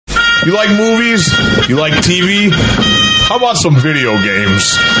You like movies? You like TV? How about some video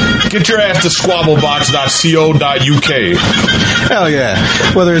games? Get your ass to squabblebox.co.uk. Hell yeah.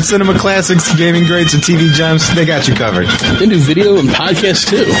 Whether it's cinema classics, gaming greats, or TV gems, they got you covered. They do video and podcasts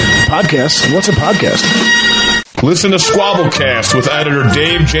too. Podcast? What's a podcast? Listen to Squabblecast with editor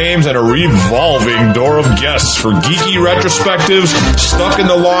Dave James and a revolving door of guests for geeky retrospectives, Stuck in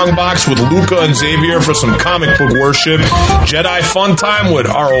the Long Box with Luca and Xavier for some comic book worship, Jedi Fun Time with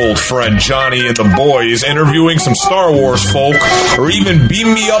our old friend Johnny and the boys interviewing some Star Wars folk, or even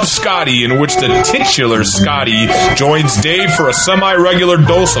Beam Me Up Scotty, in which the titular Scotty joins Dave for a semi-regular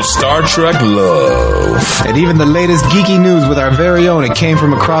dose of Star Trek love. And even the latest geeky news with our very own It Came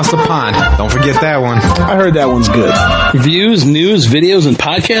From Across the Pond. Don't forget that one. I heard that one's good. Reviews, news, videos, and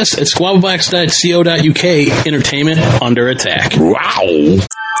podcasts at squabblebox.co.uk. Entertainment under attack. Wow.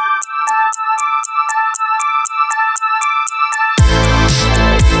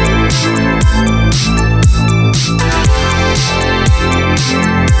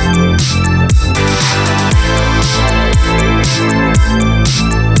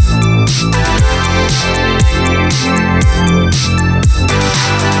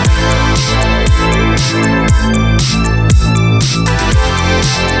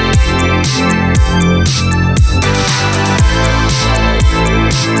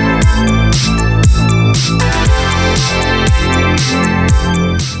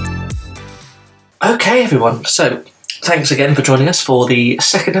 Okay, everyone. So, thanks again for joining us for the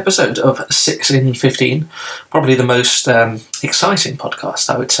second episode of 6 in 15. Probably the most exciting podcast,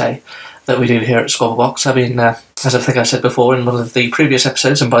 I would say, that we do here at Squabblebox. I mean, as I think I said before in one of the previous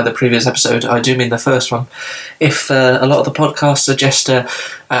episodes, and by the previous episode, I do mean the first one, if a lot of the podcasts are just a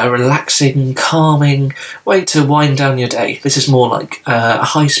relaxing, calming way to wind down your day, this is more like a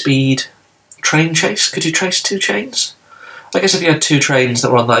high-speed train chase. Could you trace two trains? I guess if you had two trains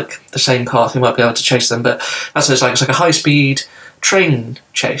that were on like the same path, you might be able to chase them. But that's what it's like. It's like a high-speed train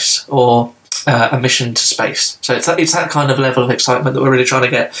chase or a mission to space. So it's that kind of level of excitement that we're really trying to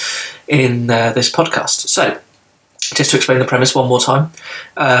get in this podcast. So just to explain the premise one more time,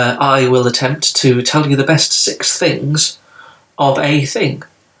 I will attempt to tell you the best 6 things of a thing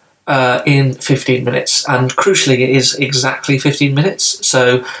in 15 minutes. And crucially, it is exactly 15 minutes.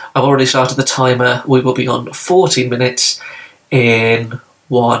 So I've already started the timer. We will be on 14 minutes in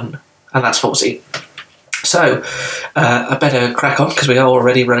 1, and that's 14. So I better crack on because we are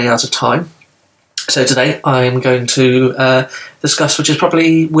already running out of time. So today I'm going to discuss, which is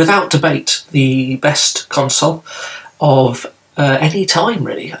probably without debate, the best console of any time,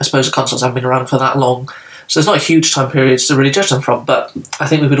 really. I suppose the consoles haven't been around for that long, so there's not a huge time period to really judge them from, but I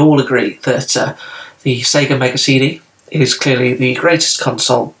think we would all agree that the Sega Mega CD is clearly the greatest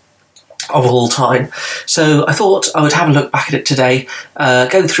console of all time. So I thought I would have a look back at it today,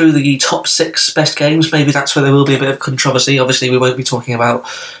 go through the top 6 best games. Maybe that's where there will be a bit of controversy. Obviously we won't be talking about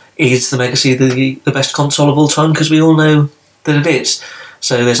is the Mega CD the best console of all time, because we all know that it is.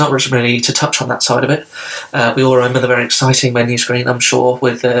 So there's not much really to touch on that side of it. We all remember the very exciting menu screen, I'm sure,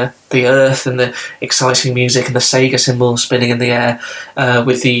 with the Earth and the exciting music and the Sega symbol spinning in the air,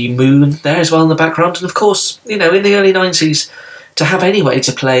 with the moon there as well in the background. And of course, you know, in the early 90s, to have any way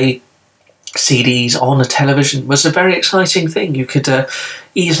to play CDs on a television was a very exciting thing. You could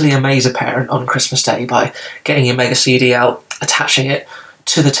easily amaze a parent on Christmas Day by getting your Mega CD out, attaching it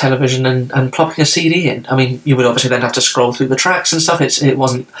to the television and plopping a CD in. I mean, you would obviously then have to scroll through the tracks and stuff. It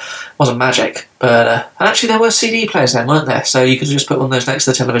wasn't magic, but and actually there were CD players then, weren't there? So you could just put one of those next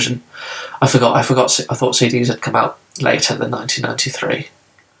to the television. I thought CDs had come out later than 1993.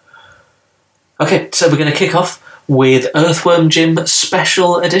 Okay, so we're going to kick off with Earthworm Jim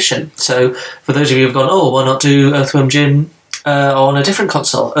Special Edition. So for those of you who've gone, why not do Earthworm Jim on a different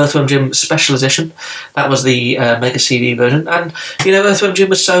console? Earthworm Jim Special Edition, that was the Mega CD version. And, you know, Earthworm Jim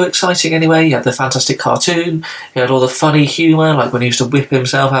was so exciting anyway. You had the fantastic cartoon, you had all the funny humour, like when he used to whip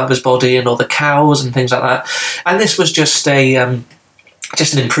himself out of his body, and all the cows and things like that. And this was just an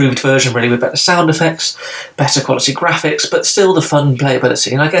improved version, really, with better sound effects, better quality graphics, but still the fun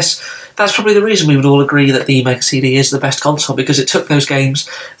playability. And I guess that's probably the reason we would all agree that the Mega CD is the best console, because it took those games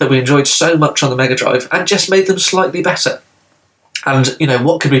that we enjoyed so much on the Mega Drive and just made them slightly better. And, you know,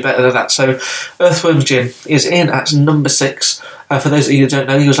 what could be better than that? So Earthworm Jim is in at number 6. For those of you who don't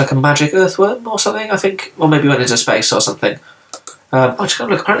know, he was like a magic earthworm or something, I think. Or maybe went into space or something. I just got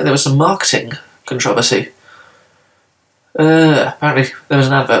to look. Apparently there was some marketing controversy. Apparently there was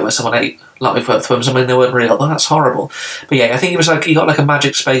an advert where someone ate live earthworms. I mean, they weren't real. That's horrible. But yeah, I think he got like a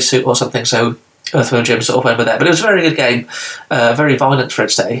magic spacesuit or something, so Earthworm Jim sort of went with there. But it was a very good game. Very violent for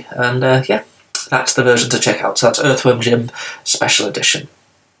its day. And yeah, that's the version to check out. So that's Earthworm Jim Special Edition.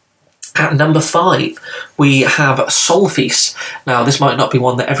 At number 5, we have Solfeast. Now, this might not be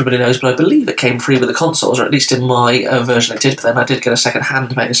one that everybody knows, but I believe it came free with the consoles, or at least in my version it did, but then I did get a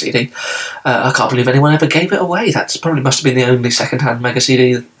second-hand Mega CD. I can't believe anyone ever gave it away. That probably must have been the only second-hand Mega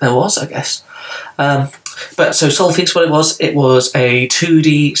CD there was, I guess. But so Solfeast, what it was a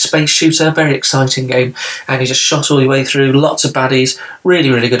 2D space shooter, very exciting game, and you just shot all your way through, lots of baddies, really,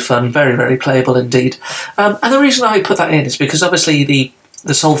 really good fun, very, very playable indeed. And the reason I put that in is because obviously the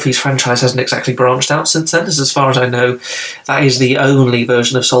Solfeast franchise hasn't exactly branched out since then, as far as I know, that is the only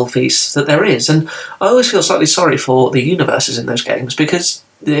version of Solfeast that there is. And I always feel slightly sorry for the universes in those games, because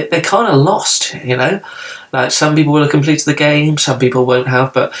they're kind of lost, you know? Like, some people will have completed the game, some people won't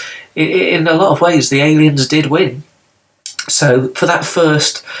have, but in a lot of ways, the aliens did win. So, for that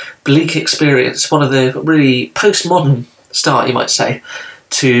first bleak experience, one of the really postmodern start, you might say,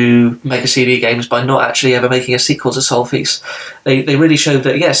 to Mega CD games by not actually ever making a sequel to Solfeast. They really showed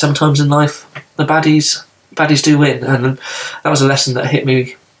that, yeah, sometimes in life the baddies do win, and that was a lesson that hit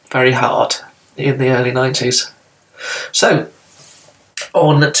me very hard in the early 90s. So,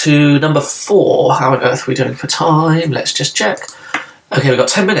 on to number 4. How on earth are we doing for time? Let's just check. Okay, we've got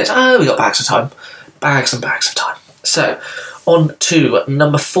 10 minutes. Oh, we've got bags of time. Bags and bags of time. So, on to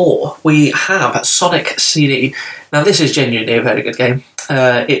number 4, we have Sonic CD. Now, this is genuinely a very good game.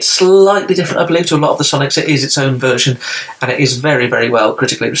 It's slightly different, I believe, to a lot of the Sonics. It is its own version, and it is very, very well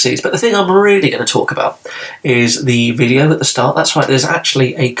critically received. But the thing I'm really going to talk about is the video at the start. That's right, there's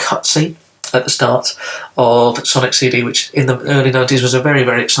actually a cutscene at the start of Sonic CD, which in the early 90s was a very,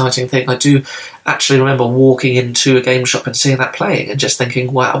 very exciting thing. I do actually remember walking into a game shop and seeing that playing and just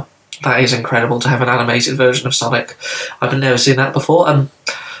thinking, wow, that is incredible to have an animated version of Sonic. I've never seen that before.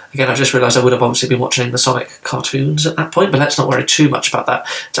 Again, I've just realised I would have obviously been watching the Sonic cartoons at that point, but let's not worry too much about that.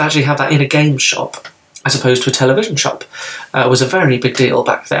 To actually have that in a game shop, as opposed to a television shop, was a very big deal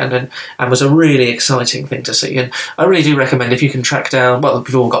back then, and was a really exciting thing to see. And I really do recommend, if you can track down, well,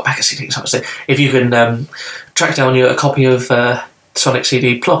 we've all got Mega CDs, obviously, if you can track down a copy of Sonic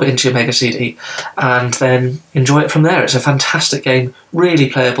CD, plop it into your Mega CD, and then enjoy it from there. It's a fantastic game, really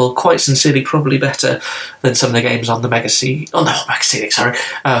playable, quite sincerely probably better than some of the games on the Mega CD, some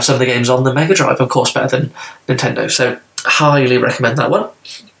of the games on the Mega Drive, of course, better than Nintendo, so highly recommend that one.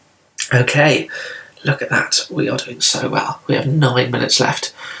 Okay, look at that, we are doing so well. We have 9 minutes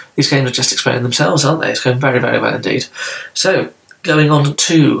left. These games are just explaining themselves, aren't they? It's going very, very well indeed. So, going on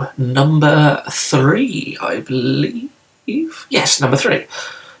to number 3, I believe. Yes, number 3.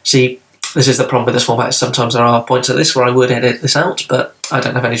 See, this is the problem with this format. Sometimes there are points at this where I would edit this out, but I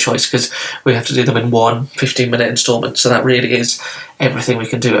don't have any choice because we have to do them in one 15-minute instalment, so that really is everything we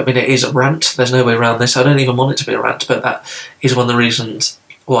can do. I mean, it is a rant. There's no way around this. I don't even want it to be a rant, but that is one of the reasons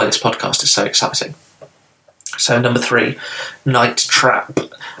why this podcast is so exciting. So, number 3, Night Trap.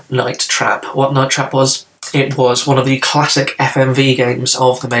 Night Trap. What Night Trap was? It was one of the classic FMV games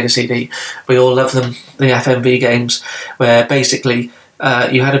of the Mega CD. We all love them, the FMV games, where basically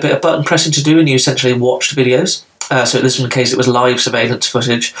you had a bit of button pressing to do and you essentially watched videos. So in this one case, it was live surveillance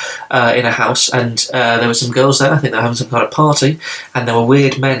footage in a house, and there were some girls there, I think they were having some kind of party, and there were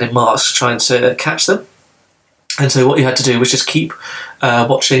weird men in masks trying to catch them. And so what you had to do was just keep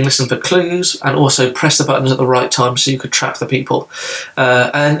watching, listen for clues, and also press the buttons at the right time so you could trap the people.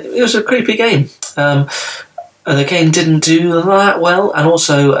 And it was a creepy game. The game didn't do that well, and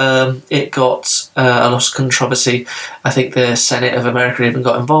also it got a lot of controversy. I think the Senate of America even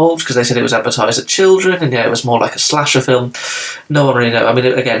got involved because they said it was advertised at children, and it was more like a slasher film. No one really knows. I mean,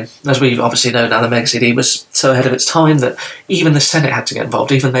 again, as we obviously know now, the Mega CD was so ahead of its time that even the Senate had to get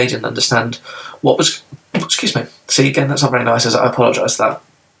involved. Even they didn't understand what was... Excuse me. See, again, that's not very nice, I apologise for that.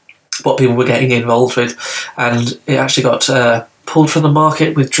 What people were getting involved with, and it actually got pulled from the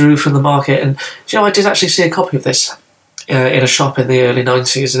market, withdrew from the market, and I did actually see a copy of this in a shop in the early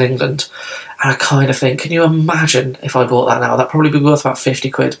 90s in England, and I kind of think, can you imagine if I bought that now? That'd probably be worth about 50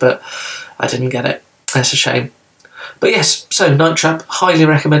 quid, but I didn't get it. That's a shame. But yes, so Night Trap, highly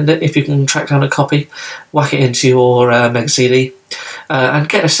recommend it if you can track down a copy, whack it into your Mega CD, and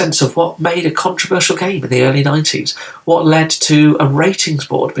get a sense of what made a controversial game in the early 90s, what led to a ratings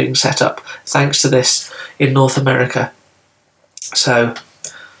board being set up thanks to this in North America. So,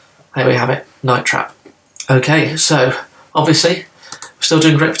 there we have it, Night Trap. Okay, so, obviously, we're still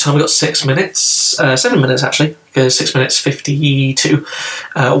doing great for time. We've got 6 minutes, 7 minutes actually, because 6 minutes 52.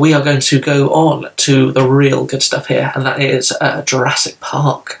 We are going to go on to the real good stuff here, and that is Jurassic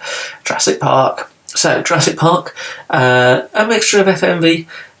Park. Jurassic Park. So, Jurassic Park, a mixture of FMV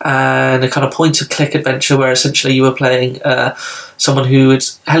and a kind of point-and-click adventure where essentially you were playing someone who had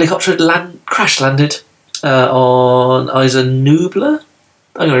crash landed on Isa Nublar,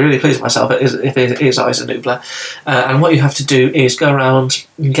 I'm going to be really pleased with myself if it is Isaac Nublar. And what you have to do is go around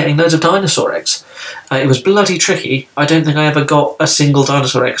getting loads of dinosaur eggs. It was bloody tricky. I don't think I ever got a single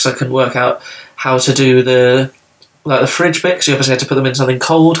dinosaur egg, because I couldn't work out how to do the fridge bit, because you obviously had to put them in something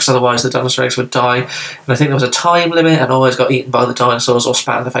cold, because otherwise the dinosaur eggs would die. And I think there was a time limit, and I always got eaten by the dinosaurs or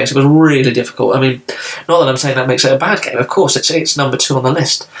spat in the face. It was really difficult. I mean, not that I'm saying that makes it a bad game. Of course, it's number 2 on the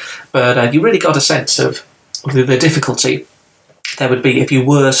list. But you really got a sense of the difficulty there would be if you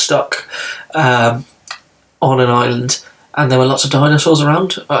were stuck on an island and there were lots of dinosaurs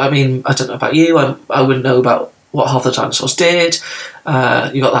around. I mean, I don't know about you, I wouldn't know about what half the dinosaurs did.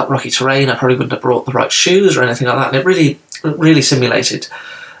 You got that rocky terrain, I probably wouldn't have brought the right shoes or anything like that, and it really simulated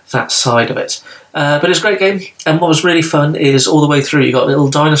that side of it. But it's a great game, and what was really fun is all the way through you got little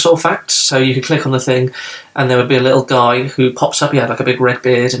dinosaur facts, so you could click on the thing and there would be a little guy who pops up. He had like a big red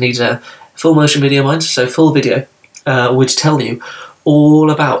beard and he's a full motion video mind, so full video, would tell you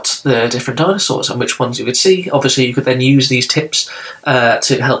all about the different dinosaurs and which ones you could see. Obviously you could then use these tips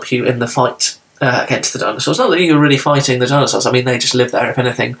to help you in the fight against the dinosaurs. Not that you were really fighting the dinosaurs, I mean they just live there. If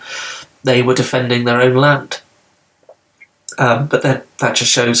anything, they were defending their own land. But then that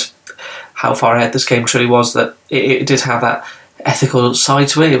just shows how far ahead this game truly was, that it did have that ethical side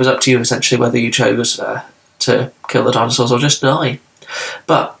to it. It was up to you essentially whether you chose to kill the dinosaurs or just die.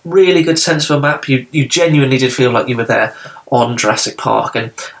 But really good sense of a map. You genuinely did feel like you were there on Jurassic Park,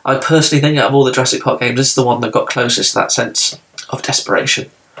 and I personally think out of all the Jurassic Park games, this is the one that got closest to that sense of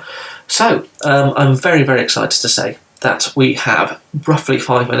desperation. So I'm very, very excited to say that we have roughly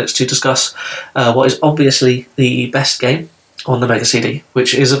 5 minutes to discuss what is obviously the best game on the Mega CD,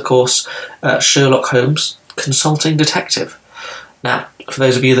 which is of course Sherlock Holmes Consulting Detective. Now, for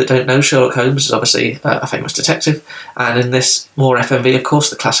those of you that don't know, Sherlock Holmes is obviously a famous detective, and in this more FMV, of course,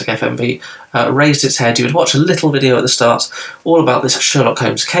 the classic FMV, raised its head. You would watch a little video at the start all about this Sherlock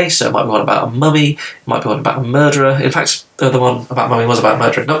Holmes case. So it might be one about a mummy, it might be one about a murderer. In fact, the one about mummy was about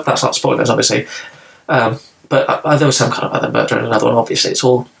murder. No, that's not spoilers, obviously. But there was some kind of other murder in another one. Obviously, it's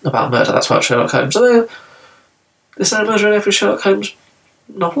all about murder. That's about Sherlock Holmes. Is there a murder in every Sherlock Holmes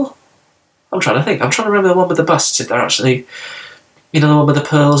novel? I'm trying to think. I'm trying to remember the one with the busts, if they're actually... You know, the one with the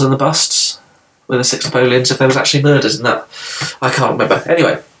pearls and the busts? With the 6 Napoleons, if there was actually murders in that. I can't remember.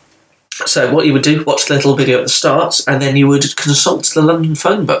 Anyway, so what you would do, watch the little video at the start, and then you would consult the London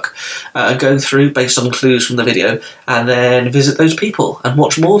phone book, go through based on clues from the video, and then visit those people and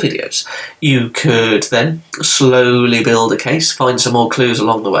watch more videos. You could then slowly build a case, find some more clues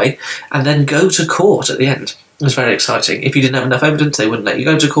along the way, and then go to court at the end. It was very exciting. If you didn't have enough evidence, they wouldn't let you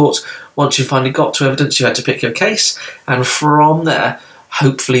go to court. Once you finally got to evidence, you had to pick your case, and from there,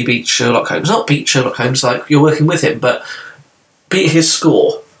 hopefully beat Sherlock Holmes. Not beat Sherlock Holmes like you're working with him, but beat his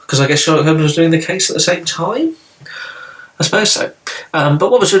score. Because I guess Sherlock Holmes was doing the case at the same time? I suppose so. But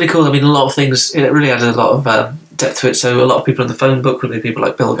what was really cool, I mean, a lot of things, it really added a lot of depth to it. So a lot of people in the phone book would be people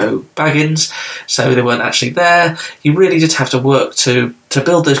like Bilbo Baggins, so they weren't actually there. You really did have to work to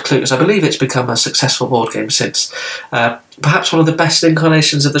build those clues. I believe it's become a successful board game since. Perhaps one of the best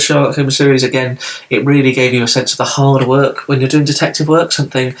incarnations of the Sherlock Holmes series. Again, it really gave you a sense of the hard work when you're doing detective work,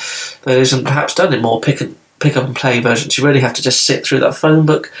 something that isn't perhaps done in more pick up and play versions. You really have to just sit through that phone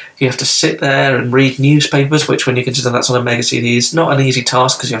book. You have to sit there and read newspapers, which when you consider that's on a Mega CD is not an easy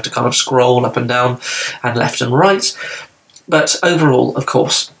task, because you have to kind of scroll up and down and left and right. But overall, of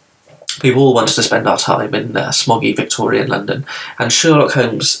course, we all wanted to spend our time in smoggy Victorian London, and Sherlock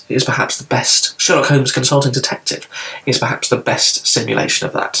Holmes is perhaps the best. Sherlock Holmes Consulting Detective is perhaps the best simulation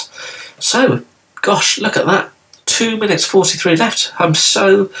of that. So, gosh, look at that. 2 minutes 43 left. I'm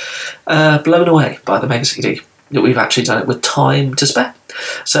so blown away by the Mega CD that we've actually done it with time to spare.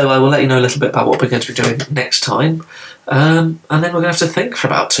 So I will let you know a little bit about what we're going to be doing next time, and then we're going to have to think for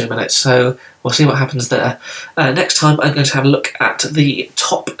about 2 minutes, so we'll see what happens there. Next time I'm going to have a look at the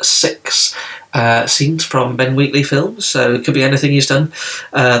top 6 scenes from Ben Wheatley films, so it could be anything he's done.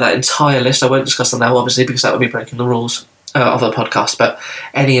 That entire list, I won't discuss them now obviously because that would be breaking the rules of the podcast, but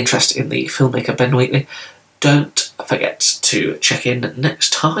any interest in the filmmaker Ben Wheatley, don't forget to check in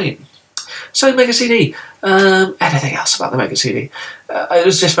next time. So, Mega CD. Anything else about the Mega CD? It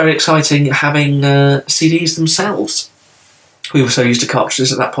was just very exciting having CDs themselves. We were so used to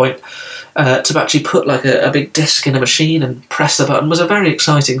cartridges at that point. To actually put like a big disc in a machine and press the button was a very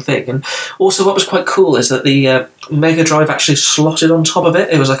exciting thing. And also what was quite cool is that the Mega Drive actually slotted on top of it.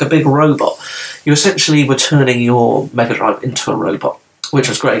 It was like a big robot. You essentially were turning your Mega Drive into a robot, which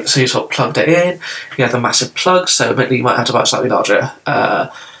was great. So you sort of plugged it in, you had the massive plug, so admittedly you might have to buy a slightly larger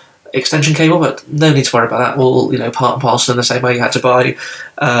extension cable, but no need to worry about that. All, part and parcel in the same way you had to buy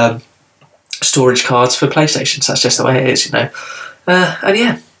storage cards for PlayStations. That's just the way it is, And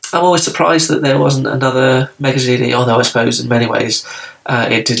yeah, I'm always surprised that there wasn't another Mega CD, although I suppose in many ways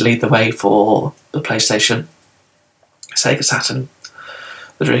it did lead the way for the PlayStation, Sega Saturn,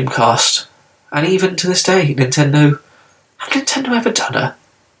 the Dreamcast, and even to this day, Nintendo. Have Nintendo ever done a...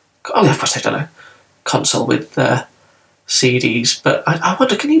 Oh, yeah, of course they've done a console with CDs, but I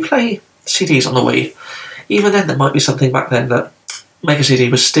wonder, can you play CDs on the Wii? Even then, there might be something back then that Mega CD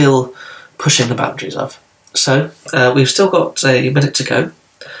was still pushing the boundaries of. So, we've still got a minute to go.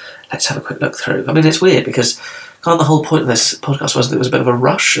 Let's have a quick look through. I mean, it's weird because kind of the whole point of this podcast was that it was a bit of a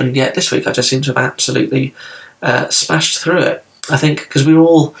rush, and yet this week I just seem to have absolutely smashed through it. I think because we were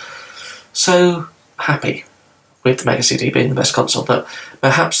all so happy with the Mega CD being the best console that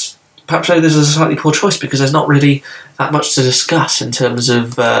perhaps maybe this is a slightly poor choice because there's not really that much to discuss in terms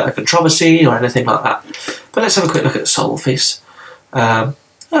of a controversy or anything like that. But let's have a quick look at Soul Feast. Oh,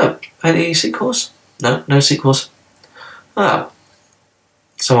 any sequels? No sequels. Oh.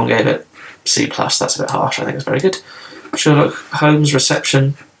 Someone gave it C+, that's a bit harsh, I think it's very good. Sherlock Holmes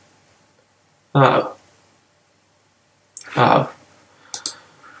reception. Oh.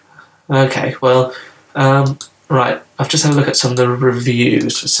 Okay, well, right, I've just had a look at some of the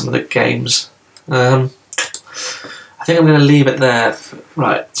reviews for some of the games. I think I'm going to leave it there.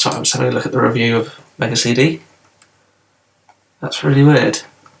 Right, sorry, I'm just having a look at the review of Mega CD. That's really weird.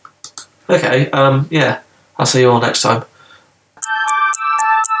 Okay, yeah, I'll see you all next time.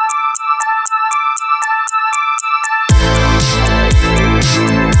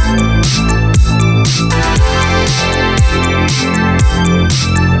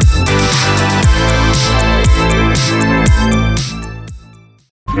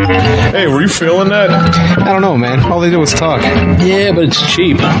 Hey, were you feeling that? I don't know, man. All they did was talk. Yeah, but it's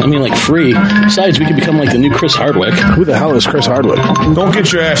cheap. I mean, like, free. Besides, we could become like the new Chris Hardwick. Who the hell is Chris Hardwick? Don't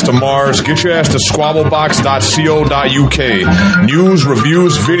get your ass to Mars. Get your ass to squabblebox.co.uk. News,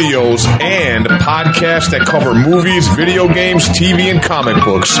 reviews, videos, and podcasts that cover movies, video games, TV, and comic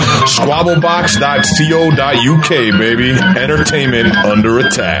books. Squabblebox.co.uk, baby. Entertainment under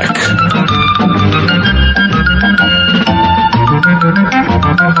attack.